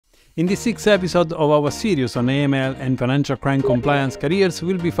In this sixth episode of our series on AML and financial crime compliance careers,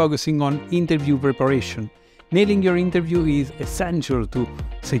 we'll be focusing on interview preparation. Nailing your interview is essential to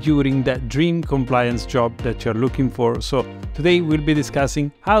securing that dream compliance job that you're looking for. So today we'll be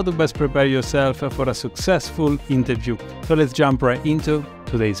discussing how to best prepare yourself for a successful interview. So let's jump right into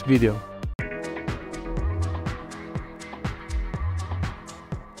today's video.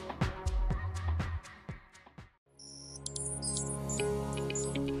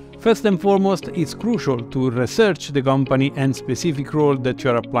 First and foremost, it's crucial to research the company and specific role that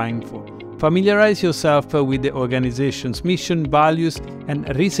you're applying for. Familiarize yourself with the organization's mission, values,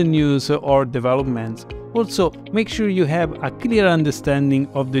 and recent news or developments. Also, make sure you have a clear understanding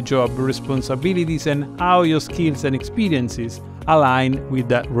of the job responsibilities and how your skills and experiences align with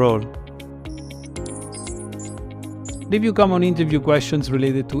that role. Review common interview questions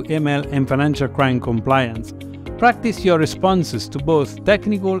related to AML and financial crime compliance. Practice your responses to both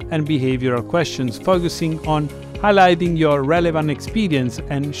technical and behavioral questions, focusing on highlighting your relevant experience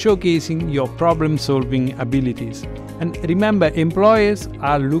and showcasing your problem-solving abilities. And remember, employers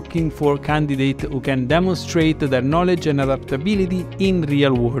are looking for candidates who can demonstrate their knowledge and adaptability in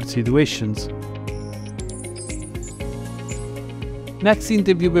real-world situations. Next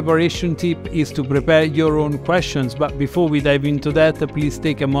interview preparation tip is to prepare your own questions, but before we dive into that, please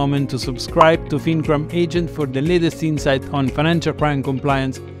take a moment to subscribe to FinCrime Agent for the latest insight on financial crime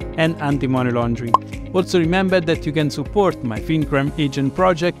compliance and anti-money laundering. Also remember that you can support my FinCrime Agent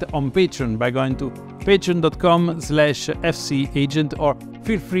project on Patreon by going to patreon.com/fcagent, or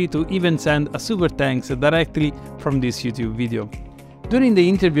feel free to even send a super thanks directly from this YouTube video. During the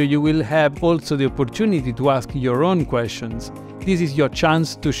interview, you will have also the opportunity to ask your own questions. This is your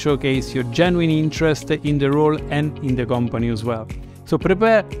chance to showcase your genuine interest in the role and in the company as well. So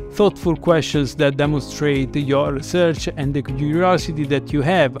prepare thoughtful questions that demonstrate your research and the curiosity that you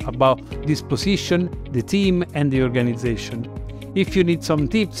have about this position, the team, and the organization. If you need some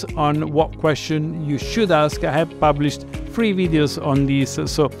tips on what question you should ask, I have published free videos on this,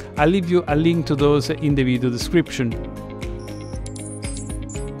 so I'll leave you a link to those in the video description.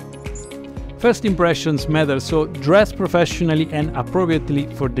 First impressions matter, so dress professionally and appropriately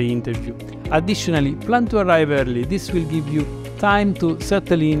for the interview. Additionally, plan to arrive early. This will give you time to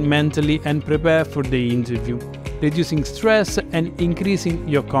settle in mentally and prepare for the interview, reducing stress and increasing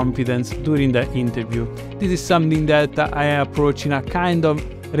your confidence during the interview. This is something that I approach in a kind of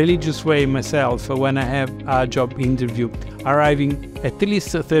religious way myself when I have a job interview, arriving at least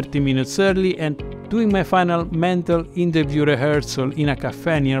 30 minutes early and doing my final mental interview rehearsal in a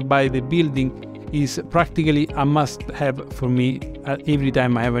cafe nearby the building is practically a must-have for me every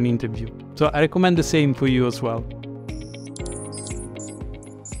time I have an interview. So I recommend the same for you as well.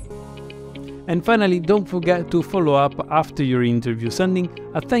 And finally, don't forget to follow up after your interview. Sending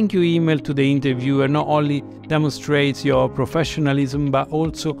a thank you email to the interviewer not only demonstrates your professionalism, but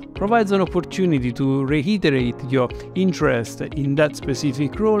also provides an opportunity to reiterate your interest in that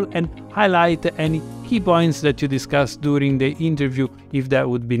specific role and highlight any key points that you discussed during the interview if that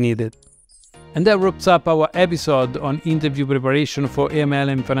would be needed. And that wraps up our episode on interview preparation for AML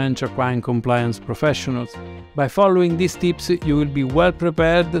and financial crime compliance professionals. By following these tips, you will be well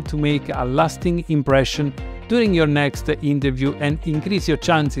prepared to make a lasting impression during your next interview and increase your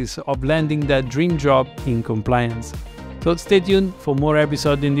chances of landing that dream job in compliance. So stay tuned for more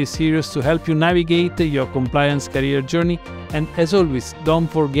episodes in this series to help you navigate your compliance career journey. And as always, don't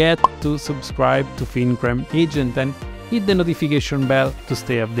forget to subscribe to FinCrime Agent and hit the notification bell to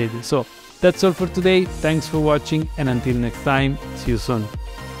stay updated. So that's all for today. Thanks for watching, and until next time, see you soon.